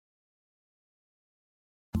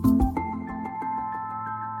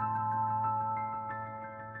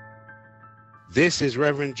This is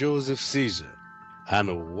Reverend Joseph Caesar,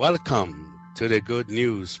 and welcome to the Good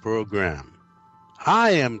News program.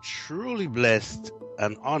 I am truly blessed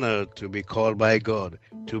and honored to be called by God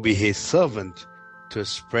to be His servant to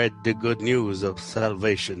spread the good news of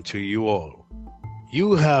salvation to you all.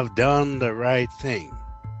 You have done the right thing.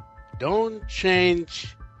 Don't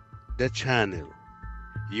change the channel.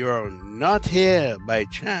 You are not here by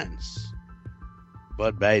chance,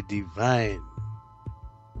 but by divine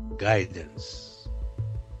guidance.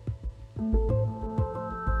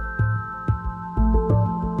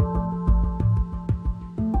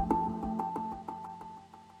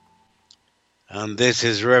 And this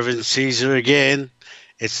is Reverend Caesar again.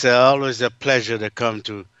 It's always a pleasure to come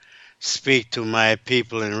to speak to my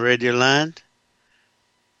people in Radio Land.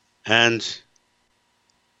 And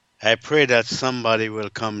I pray that somebody will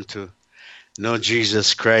come to know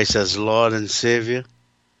Jesus Christ as Lord and Savior.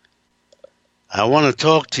 I want to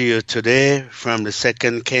talk to you today from the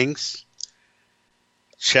 2 Kings,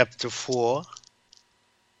 chapter 4,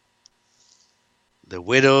 the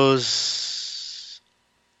widow's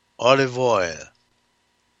olive oil.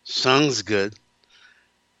 Sounds good.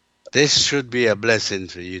 This should be a blessing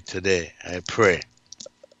for you today, I pray.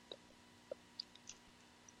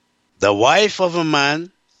 The wife of a man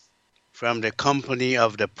from the company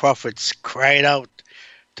of the prophets cried out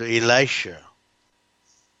to Elisha,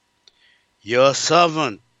 "Your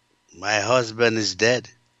servant, my husband, is dead,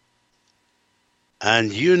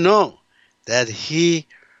 and you know that he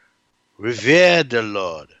revered the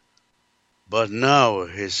Lord, but now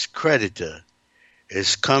his creditor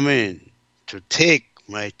is coming to take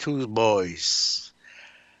my 2 boys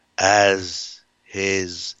as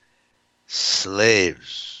his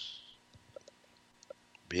slaves.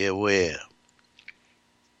 Beware."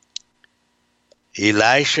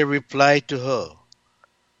 Elisha replied to her,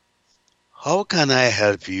 "How can I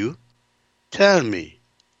help you? Tell me,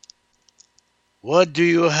 what do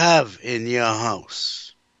you have in your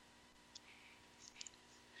house?"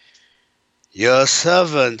 "Your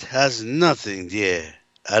servant has nothing there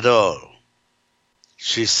at all,"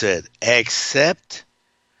 she said, "except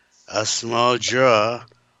a small jar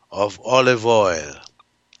of olive oil."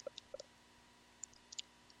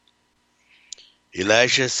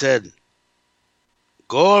 Elisha said,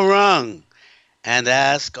 "Go around and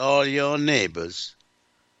ask all your neighbors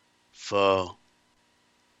for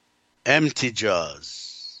empty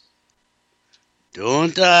jars.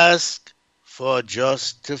 Don't ask for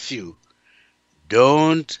just a few.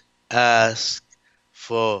 Don't ask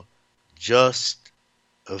for just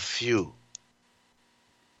a few.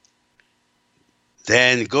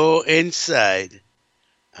 Then go inside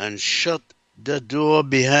and shut the door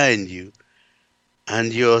behind you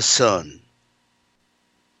and your son.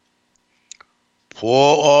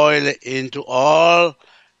 Pour oil into all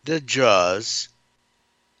the jars,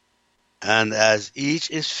 and as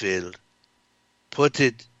each is filled, put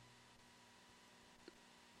it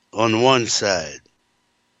on one side.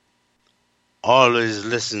 Always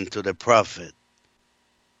listen to the prophet."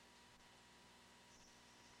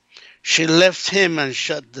 She left him and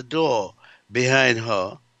shut the door behind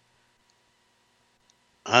her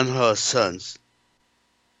and her sons.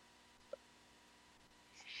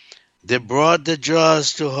 They brought the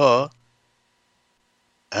jars to her,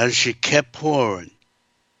 and she kept pouring.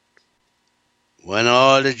 When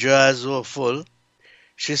all the jars were full,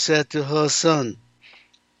 she said to her son,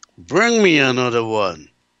 "Bring me another one."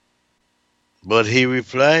 But he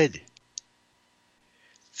replied,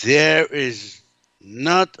 "There is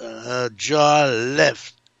not a jar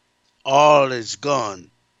left. All is gone."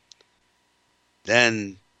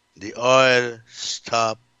 Then the oil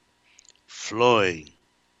stopped flowing.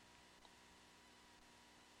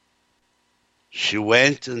 She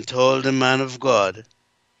went and told the man of God,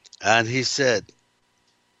 and he said,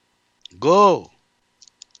 "Go,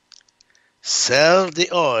 sell the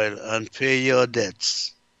oil and pay your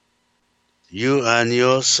debts. You and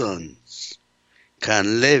your sons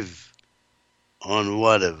can live on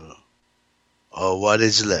whatever or what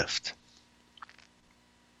is left."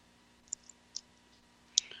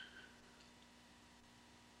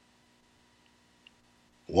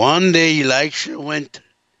 One day Elisha went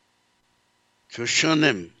to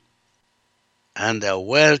Shunem, and a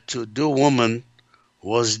well-to-do woman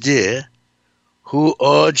was there who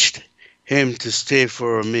urged him to stay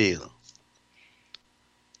for a meal.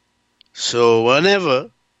 So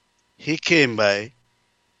whenever he came by,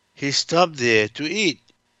 he stopped there to eat.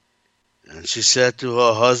 And she said to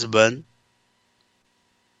her husband,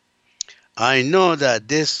 "I know that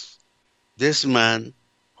this man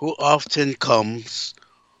who often comes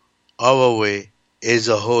our way is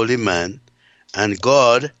a holy man, and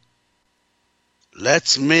God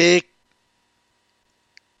let's make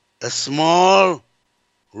a small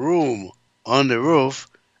room on the roof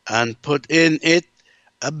and put in it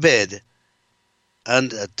a bed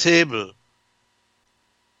and a table,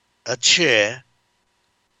 a chair,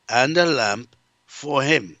 and a lamp for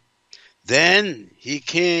him. Then he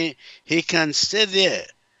can stay there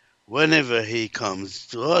whenever he comes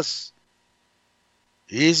to us.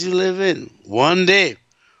 Easy living. One day,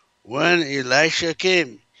 when Elisha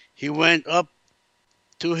came, he went up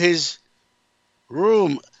to his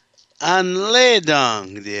room and lay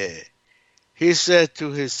down there. He said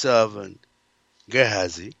to his servant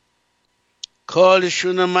Gehazi, call the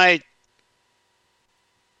Shunammite.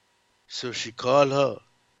 So she called her,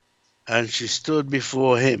 and she stood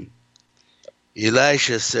before him.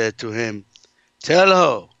 Elisha said to him, tell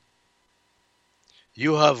her,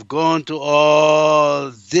 you have gone to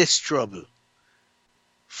all this trouble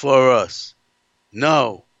for us.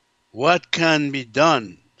 Now, what can be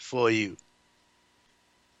done for you?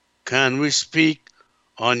 Can we speak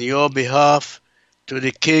on your behalf to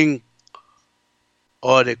the king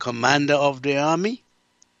or the commander of the army?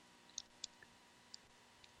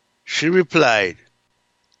 She replied,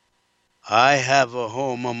 I have a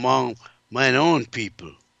home among mine own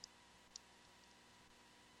people.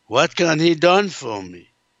 What can he done for me?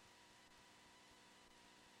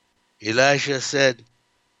 Elisha said,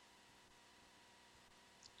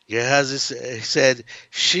 Gehazi said,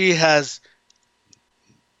 she has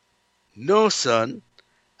no son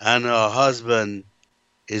and her husband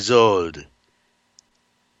is old.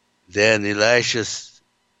 Then Elisha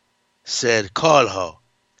said, call her.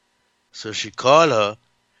 So she called her,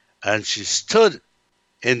 and she stood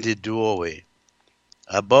in the doorway.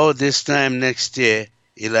 About this time next year,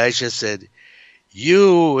 Elisha said,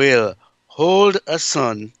 you will hold a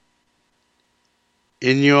son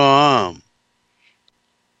in your arm.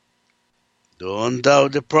 Don't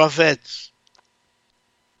doubt the prophets.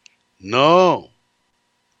 No,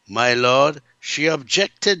 my lord, she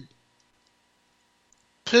objected.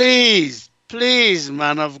 Please,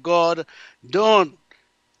 man of God, don't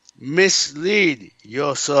mislead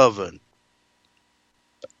your servant.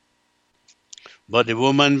 But the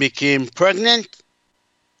woman became pregnant,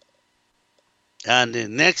 and the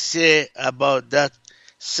next year, about that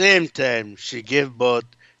same time, she gave birth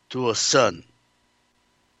to a son,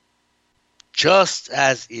 just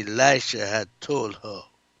as Elisha had told her.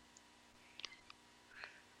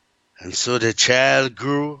 And so the child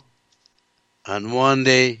grew, and one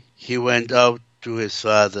day he went out to his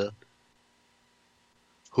father,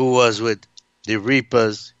 who was with the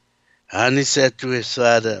reapers, and he said to his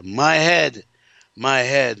father, my head, my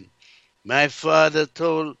head. His father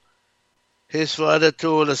told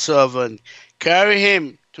the servant, carry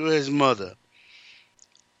him to his mother.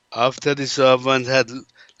 After the servant had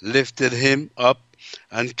lifted him up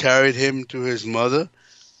and carried him to his mother,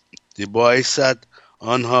 the boy sat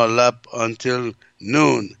on her lap until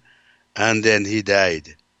noon, and then he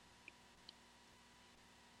died.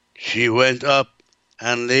 She went up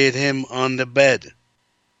and laid him on the bed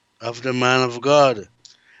of the man of God,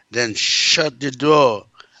 then shut the door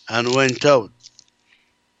and went out.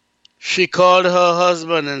 She called her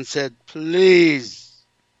husband and said, please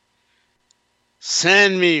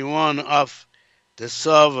send me one of the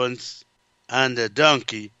servants and a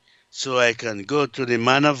donkey so I can go to the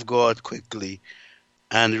man of God quickly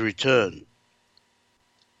and return.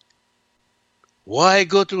 Why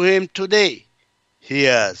go to him today? He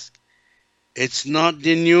asked. It's not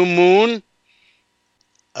the new moon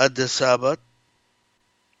at the Sabbath.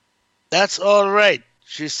 That's all right,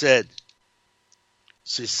 she said.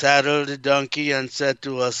 She saddled the donkey and said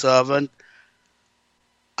to her servant,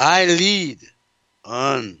 I lead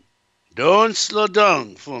on. Don't slow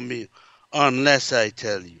down for me unless I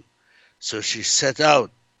tell you. So she set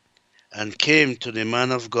out and came to the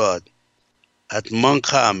man of God at Mount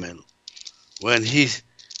Carmel. When he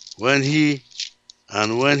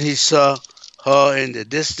saw her in the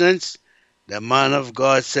distance, the man of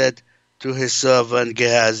God said to his servant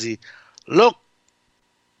Gehazi, look,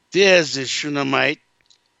 there's the Shunammite.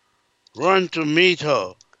 Run to meet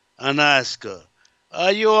her and ask her,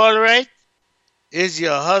 are you all right? Is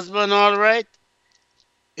your husband all right?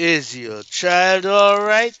 Is your child all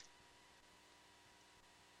right?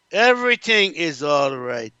 Everything is all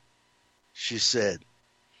right, she said.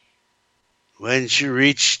 When she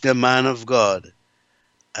reached the man of God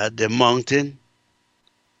at the mountain,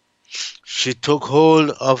 she took hold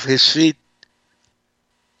of his feet.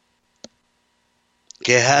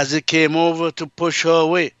 Gehazi came over to push her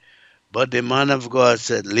away, but the man of God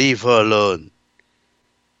said, leave her alone.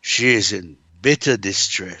 She is in bitter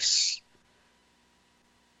distress.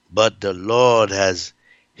 but the Lord has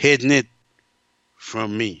hidden it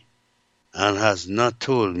from me and has not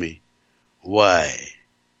told me why.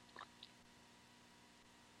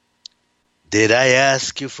 Did I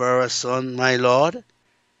ask you for a son, my Lord?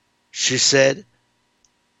 She said.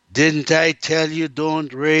 Didn't I tell you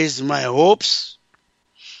don't raise my hopes?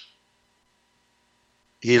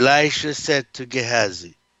 Elisha said to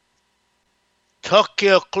Gehazi, tuck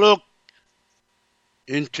your cloak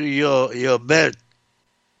into your belt.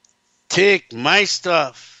 Take my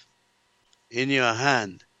staff in your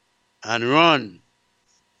hand and run.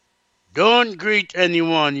 Don't greet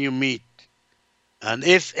anyone you meet. And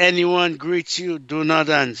if anyone greets you, do not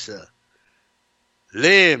answer.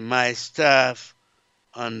 Lay my staff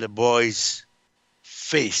on the boy's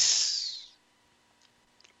face.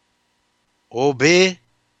 Obey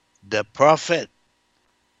the prophet.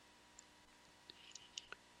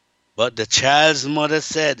 But the child's mother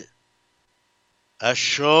said, as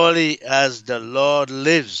surely as the Lord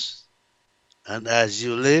lives, and as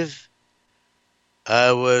you live,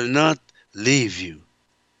 I will not leave you.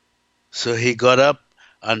 So he got up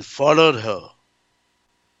and followed her.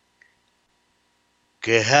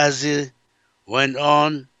 Gehazi went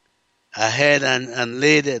on ahead and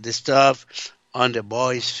laid the staff on the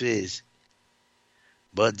boy's face.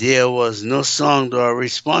 But there was no sound or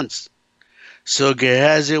response. So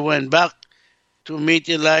Gehazi went back to meet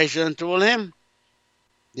Elisha and told him,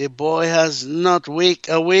 the boy has not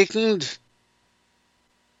awakened.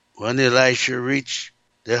 When Elisha reached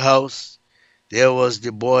the house, there was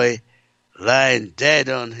the boy lying dead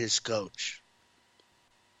on his couch.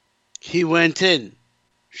 He went in,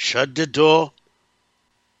 shut the door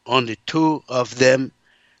on the two of them,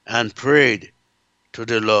 and prayed to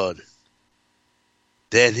the Lord.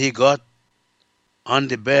 Then he got on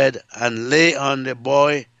the bed and lay on the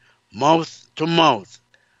boy, mouth to mouth,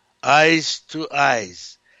 eyes to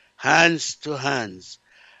eyes, hands to hands.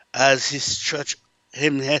 As he stretched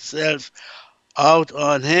himself out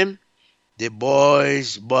on him, the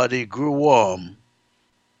boy's body grew warm.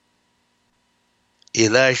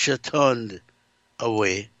 Elisha turned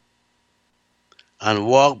away and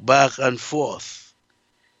walked back and forth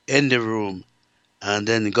in the room, and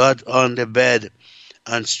then got on the bed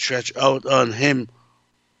and stretched out on him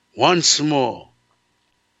once more.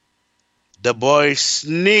 The boy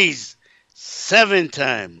sneezed 7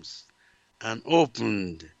 times and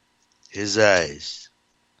opened his eyes.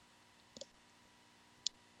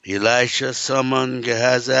 Elisha summoned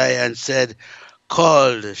Gehazi and said,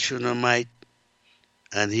 call the Shunammite,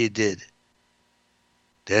 and he did.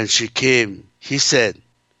 Then she came. He said,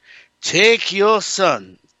 take your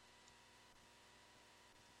son.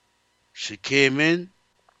 She came in,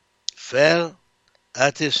 fell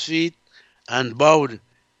at his feet, and bowed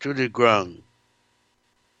to the ground.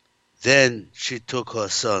 Then she took her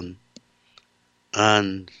son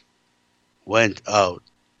and went out.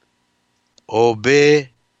 Obey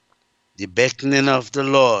the beckoning of the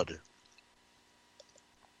Lord.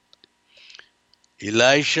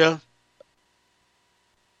 Elisha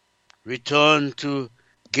returned to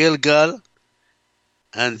Gilgal,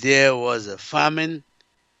 and there was a famine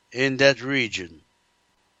in that region.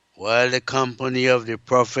 While the company of the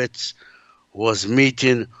prophets was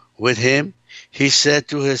meeting with him, he said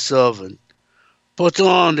to his servant, put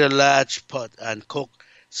on the large pot and cook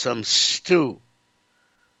some stew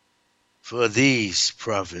for these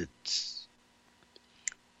prophets.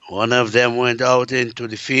 One of them went out into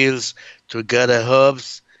the fields to gather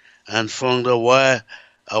herbs and found a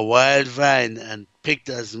wild vine and picked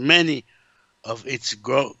as many of its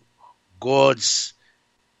gourds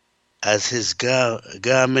as his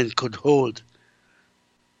garment could hold.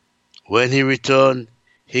 When he returned,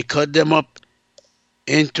 he cut them up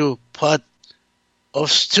into pot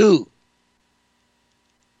of stew.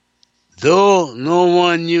 Though no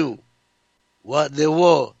one knew what they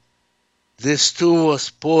were, the stew was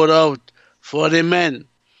poured out for the men.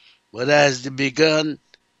 But as they began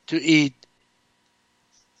to eat,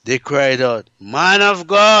 they cried out, man of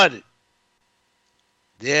God,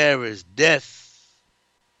 there is death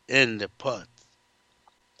in the pot.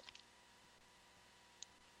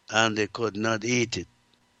 And they could not eat it.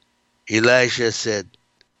 Elisha said,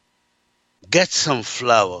 get some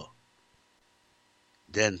flour.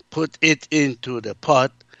 Then put it into the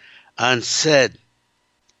pot and said,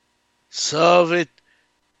 serve it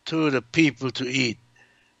to the people to eat.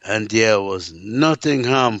 And there was nothing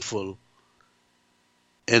harmful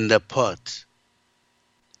in the pot.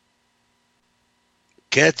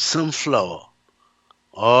 Get some flour.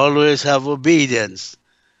 Always have obedience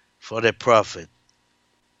for the prophet.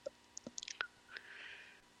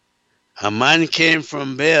 A man came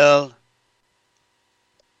from Baal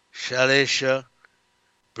Shalisha,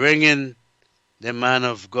 bringing the man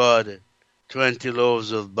of God 20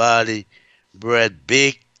 loaves of barley bread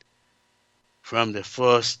baked from the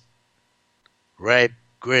first ripe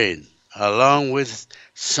grain, along with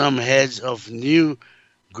some heads of new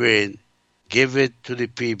grain. Give it to the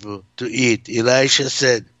people to eat. Elisha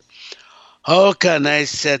said, how can I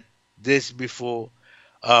set this before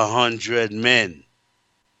 100 men?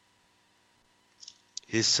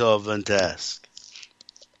 His servant asked.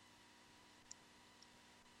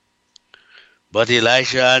 But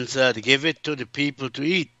Elisha answered, give it to the people to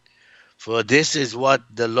eat, for this is what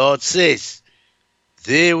the Lord says.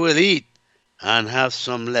 They will eat and have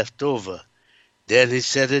some left over. Then he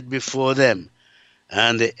set it before them,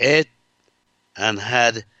 and they ate and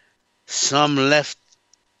had some left.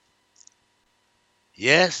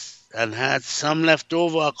 Yes, and had some left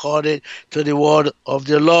over according to the word of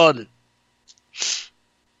the Lord.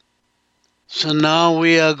 So now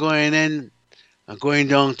we are going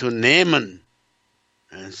down to Naaman.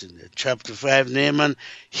 And in chapter 5, Naaman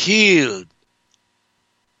healed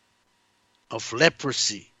of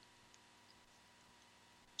leprosy.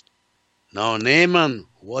 Now Naaman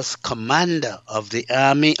was commander of the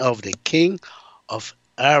army of the king of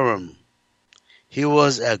Aram. He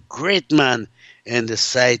was a great man in the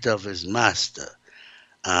sight of his master,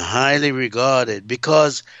 and highly regarded,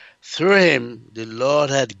 because through him the Lord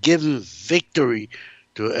had given victory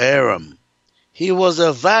to Aram. He was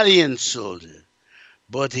a valiant soldier,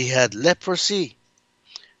 but he had leprosy.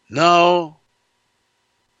 Now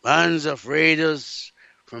bands of raiders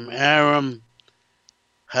from Aram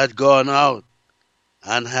had gone out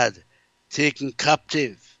and had taken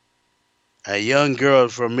captive a young girl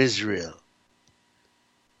from Israel,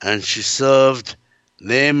 and she served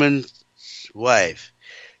Naaman's wife.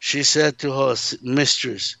 She said to her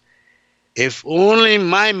mistress, if only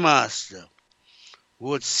my master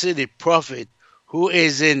would see the prophet who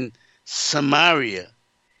is in Samaria,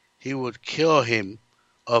 he would cure him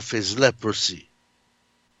of his leprosy.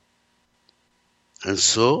 And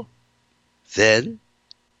so then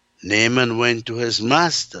Naaman went to his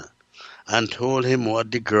master and told him what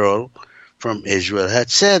the girl from Israel had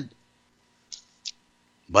said.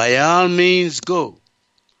 By all means go.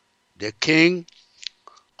 The king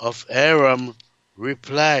of Aram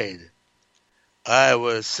replied, I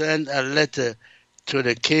will send a letter to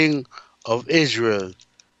the king of Israel.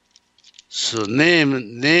 So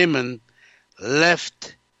Naaman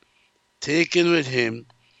left, taking with him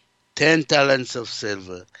 10 talents of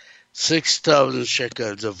silver, 6,000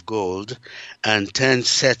 shekels of gold, and 10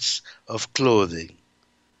 sets of clothing.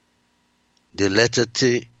 The letter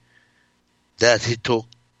that he took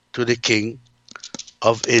to the king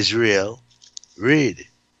of Israel read,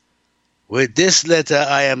 with this letter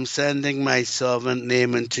I am sending my servant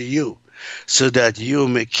Naaman to you, so that you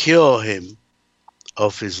may cure him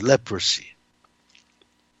of his leprosy.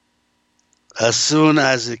 As soon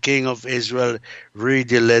as the king of Israel read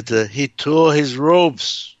the letter, he tore his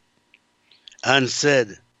robes and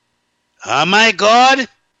said, am I God?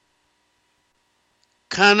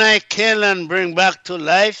 Can I kill and bring back to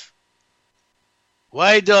life?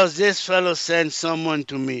 Why does this fellow send someone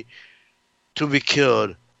to me to be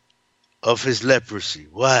cured of his leprosy?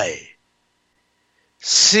 Why?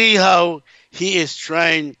 See how he is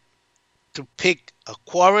trying to pick a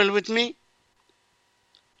quarrel with me?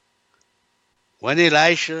 When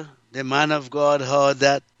Elisha, the man of God, heard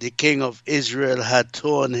that the king of Israel had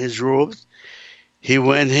torn his robes, he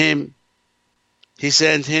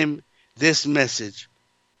sent him this message,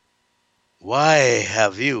 why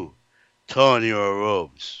have you torn your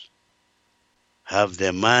robes? Have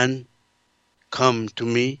the man come to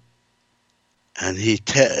me, and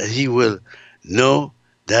he will know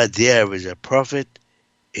that there is a prophet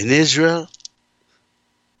in Israel?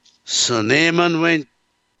 So Naaman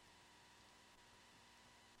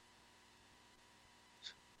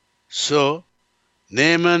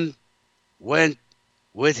went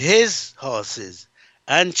with his horses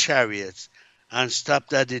and chariots and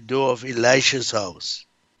stopped at the door of Elisha's house.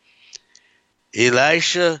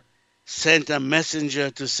 Elisha sent a messenger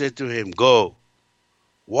to say to him, go,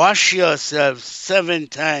 wash yourself 7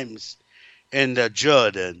 times in the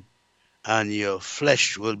Jordan, and your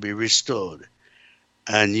flesh will be restored,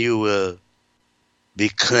 and you will be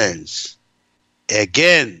cleansed.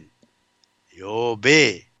 Again, you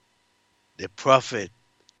obey the prophet.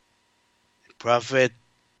 The prophet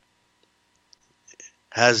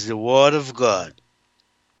has the word of God.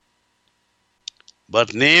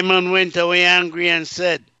 But Naaman went away angry and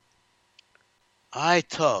said, I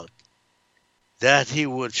thought that he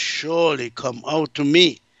would surely come out to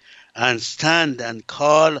me and stand and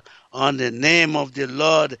call on the name of the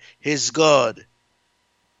Lord his God,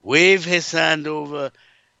 wave his hand over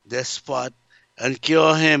the spot, and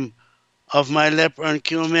cure him of my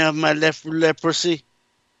cure me of my leprosy?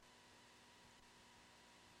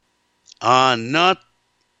 Are not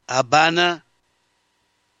Abana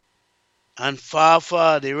and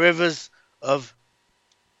Pharpar, the rivers of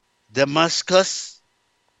Damascus,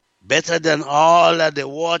 better than all of the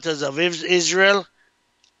waters of Israel?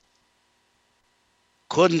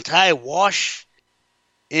 Couldn't I wash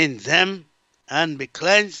in them and be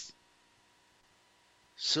cleansed?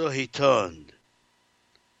 So he turned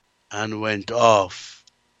and went off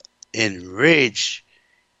in rage.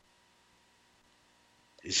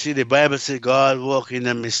 You see, the Bible says God walked in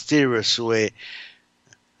a mysterious way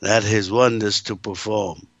that his wonders to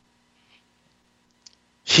perform.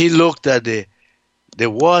 He looked at the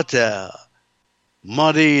water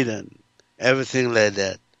muddied and everything like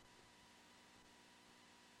that.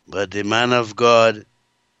 But the man of God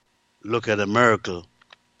looked at a miracle.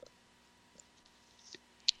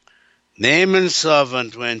 Naaman's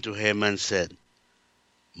servant went to him and said,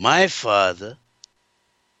 my father,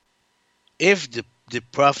 if the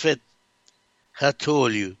prophet had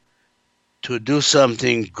told you to do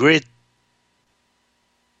something great,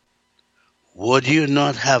 would you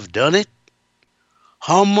not have done it?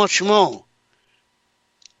 How much more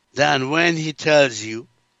than when he tells you,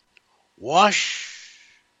 wash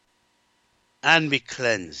and be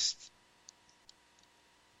cleansed?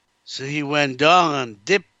 So he went down and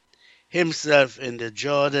dipped himself in the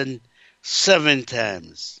Jordan 7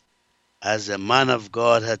 times, as the man of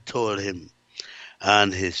God had told him,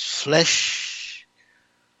 and his flesh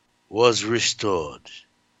was restored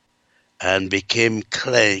and became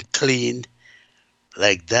clean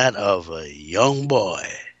like that of a young boy.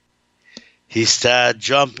 He started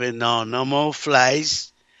jumping now, no more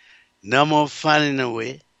flies, no more fanning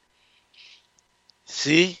away.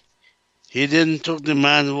 See, he didn't took the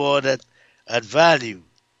man's word at value.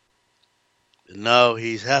 Now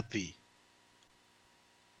he's happy.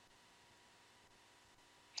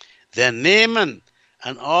 Then Naaman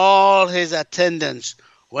and all his attendants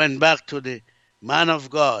went back to the man of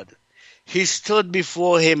God. He stood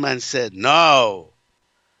before him and said, now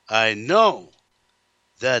I know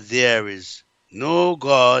that there is no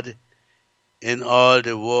God in all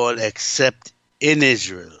the world except in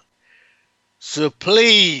Israel. So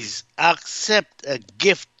please accept a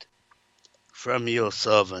gift from your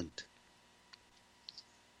servant.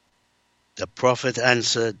 The prophet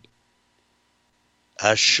answered,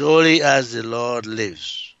 as surely as the Lord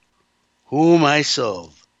lives, whom I serve,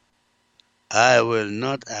 I will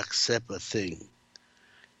not accept a thing.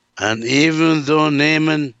 And even though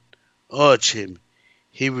Naaman urged him,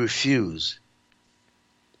 he refused.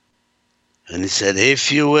 And he said,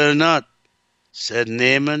 if you will not, said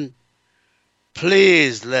Naaman,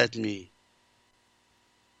 please let me,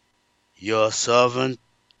 your servant,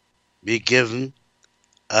 be given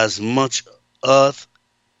as much earth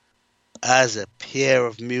as a pair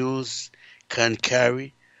of mules can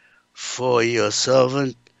carry, for your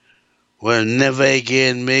servant will never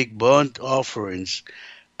again make burnt offerings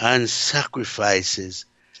and sacrifices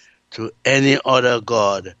to any other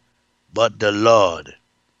god but the Lord.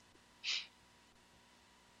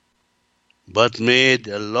 But may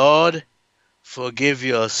the Lord forgive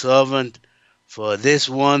your servant for this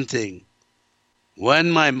one thing.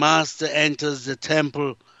 When my master enters the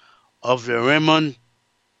temple of the Reverend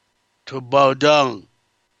to bow down,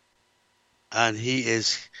 and he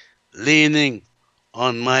is leaning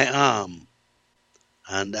on my arm,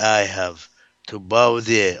 and I have to bow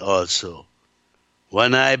there also.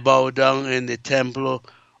 When I bow down in the temple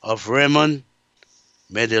of Reverend,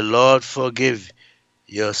 may the Lord forgive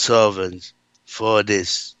your servants for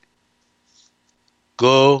this.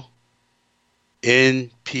 Go in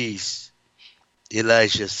peace,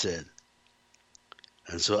 Elisha said.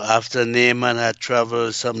 And so after Naaman had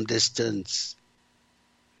traveled some distance,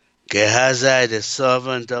 Gehazi, the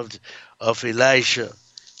servant of Elisha,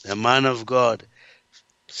 the man of God,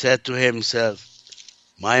 said to himself,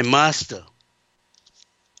 my master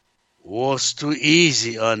was too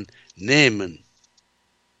easy on Naaman,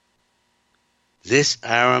 this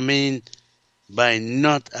Aramean, by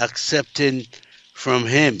not accepting from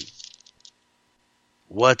him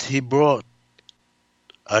what he brought.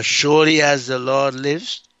 As surely as the Lord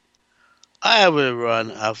lives, I will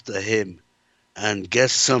run after him and get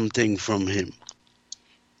something from him.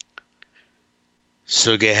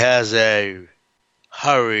 So Gehazi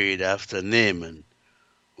hurried after Naaman.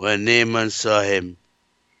 When Naaman saw him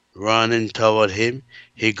running toward him,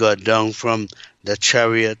 he got down from the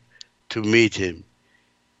chariot to meet him.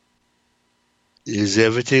 Is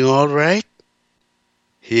everything all right?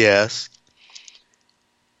 He asked.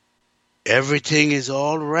 Everything is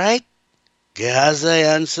all right? Gehazi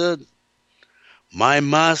answered. My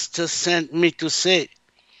master sent me to say,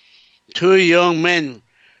 two young men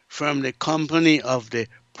from the company of the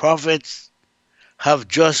prophets have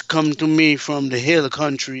just come to me from the hill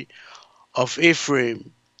country of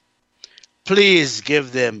Ephraim. Please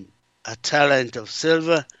give them a talent of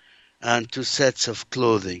silver and 2 sets of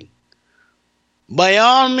clothing. By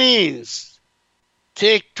all means,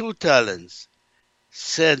 take 2 talents,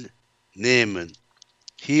 said Naaman.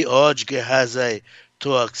 He urged Gehazi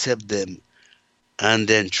to accept them, and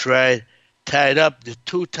then tied up the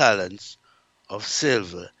 2 talents of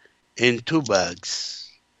silver in 2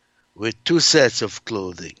 bags with 2 sets of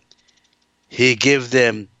clothing. He gave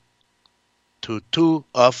them to 2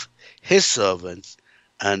 of his servants,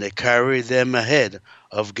 and they carried them ahead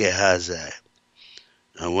of Gehazi.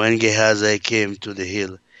 And when Gehazi came to the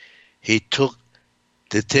hill, he took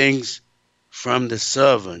the things from the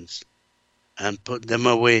servants and put them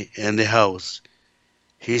away in the house.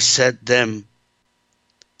 He set them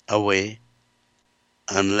away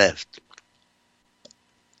and left.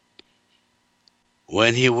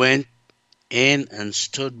 When he went in and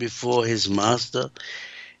stood before his master,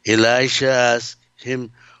 Elisha asked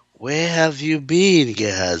him, Where have you been,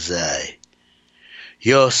 Gehazi?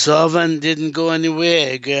 Your servant didn't go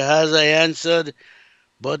anywhere, Gehazi answered.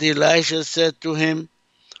 But Elisha said to him,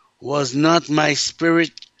 Was not my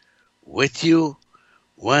spirit with you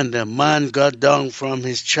when the man got down from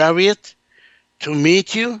his chariot to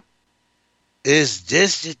meet you? Is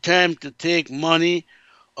this the time to take money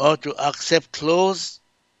or to accept clothes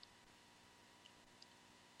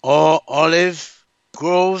or olive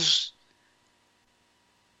groves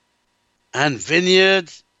and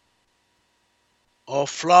vineyards or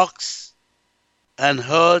flocks and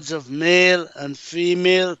herds of male and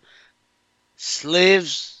female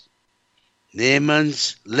slaves?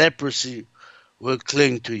 Naaman's leprosy will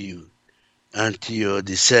cling to you and to your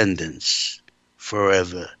descendants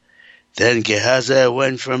forever. Then Gehazi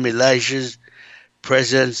went from Elisha's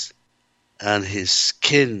presence, and his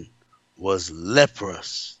skin was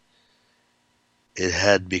leprous. It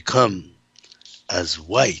had become as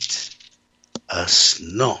white as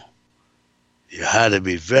snow. You had to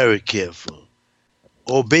be very careful.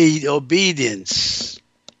 Obedience.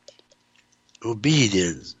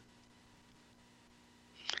 Obedience.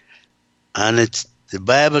 And it's the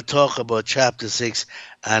Bible talk about chapter 6,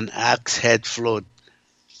 an axe head float.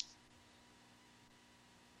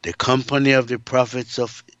 The company of the prophets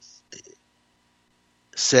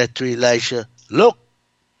said to Elisha, Look,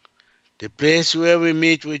 the place where we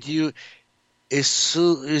meet with you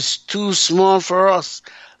is too small for us.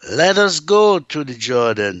 Let us go to the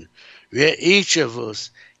Jordan, where each of us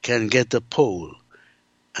can get a pole,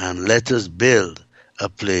 and let us build a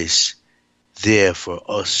place there for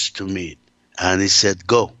us to meet. And he said,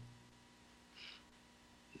 Go.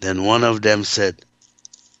 Then one of them said,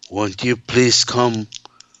 Won't you please come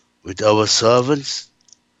with our servants?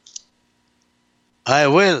 I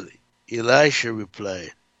will, Elisha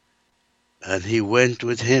replied, and he went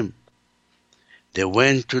with him. They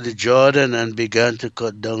went to the Jordan and began to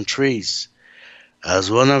cut down trees.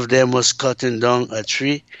 As one of them was cutting down a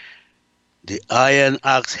tree, the iron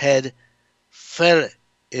axe head fell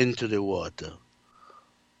into the water.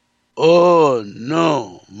 Oh,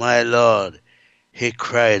 no, my lord, he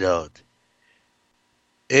cried out.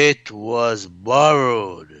 It was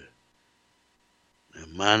borrowed. The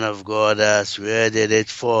man of God asked, Where did it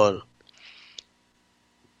fall?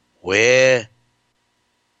 Where?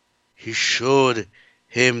 He showed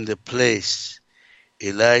him the place.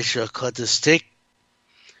 Elisha cut a stick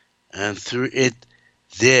and threw it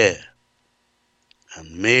there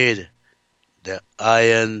and made the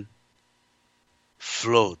iron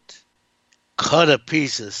float. Cut a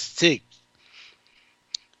piece of stick.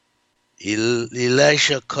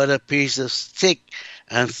 Elisha cut a piece of stick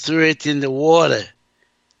and threw it in the water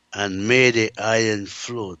and made the iron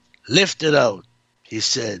float. Lift it out, he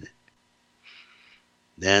said.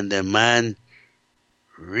 Then the man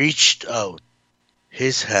reached out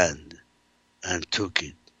his hand and took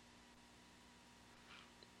it.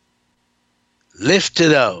 Lift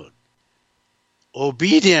it out.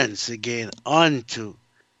 Obedience again unto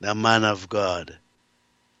the man of God.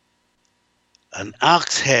 An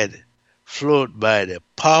ox head flowed by the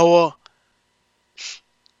power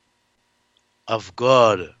of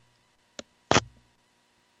God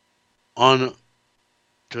on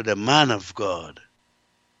to the man of God.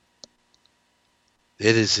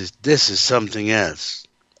 This is something else.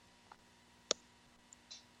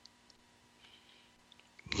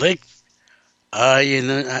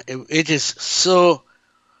 It is so.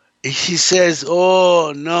 He says,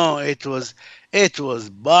 "Oh no, it was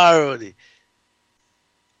borrowed."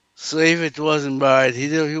 So if it wasn't borrowed,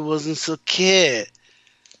 he wasn't so cared.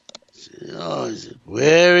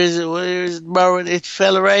 Where is it? Where is it borrowed? It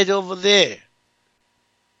fell right over there.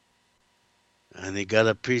 And he got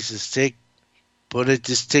a piece of stick, put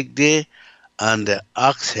the stick there, and the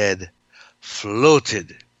ox head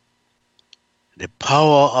floated. The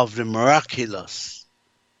power of the miraculous.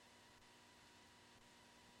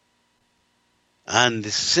 And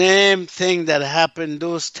the same thing that happened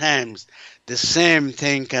those times, the same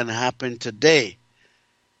thing can happen today.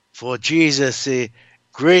 For Jesus said,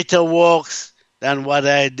 greater works than what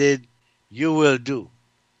I did, you will do.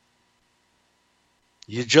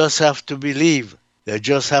 You just have to believe. You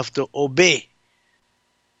just have to obey.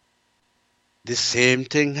 The same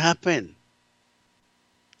thing happened.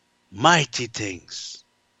 Mighty things.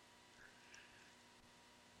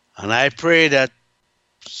 And I pray that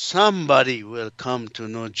somebody will come to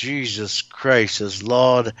know Jesus Christ as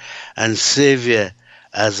Lord and Savior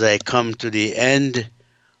as I come to the end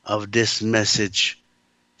of this message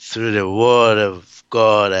through the Word of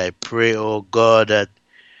God. I pray, oh God, that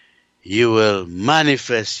you will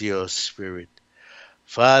manifest your Spirit.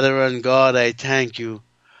 Father and God, I thank you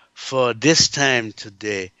for this time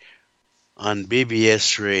today on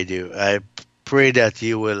BBS Radio. I pray that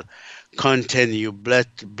you will continue,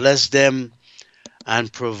 bless them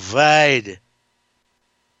and provide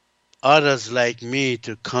others like me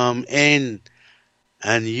to come in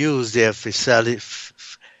and use their facilities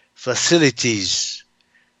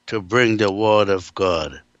to bring the Word of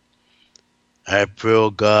God. I pray,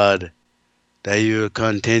 oh God, that you will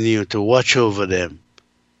continue to watch over them.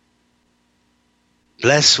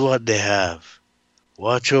 Bless what they have.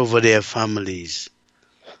 Watch over their families.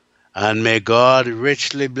 And may God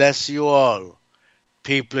richly bless you all,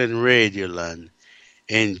 people in Radioland,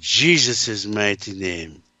 in Jesus' mighty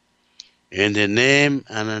name. In the name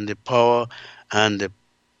and in the power and the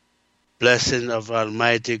blessing of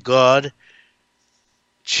Almighty God,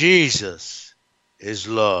 Jesus is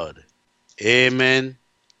Lord. Amen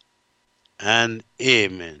and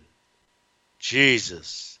amen.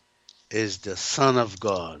 Jesus is the Son of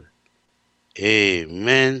God.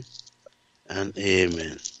 Amen and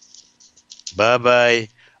amen. Bye-bye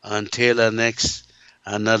until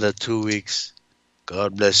another 2 weeks.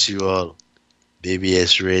 God bless you all.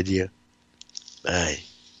 BBS Radio. Bye.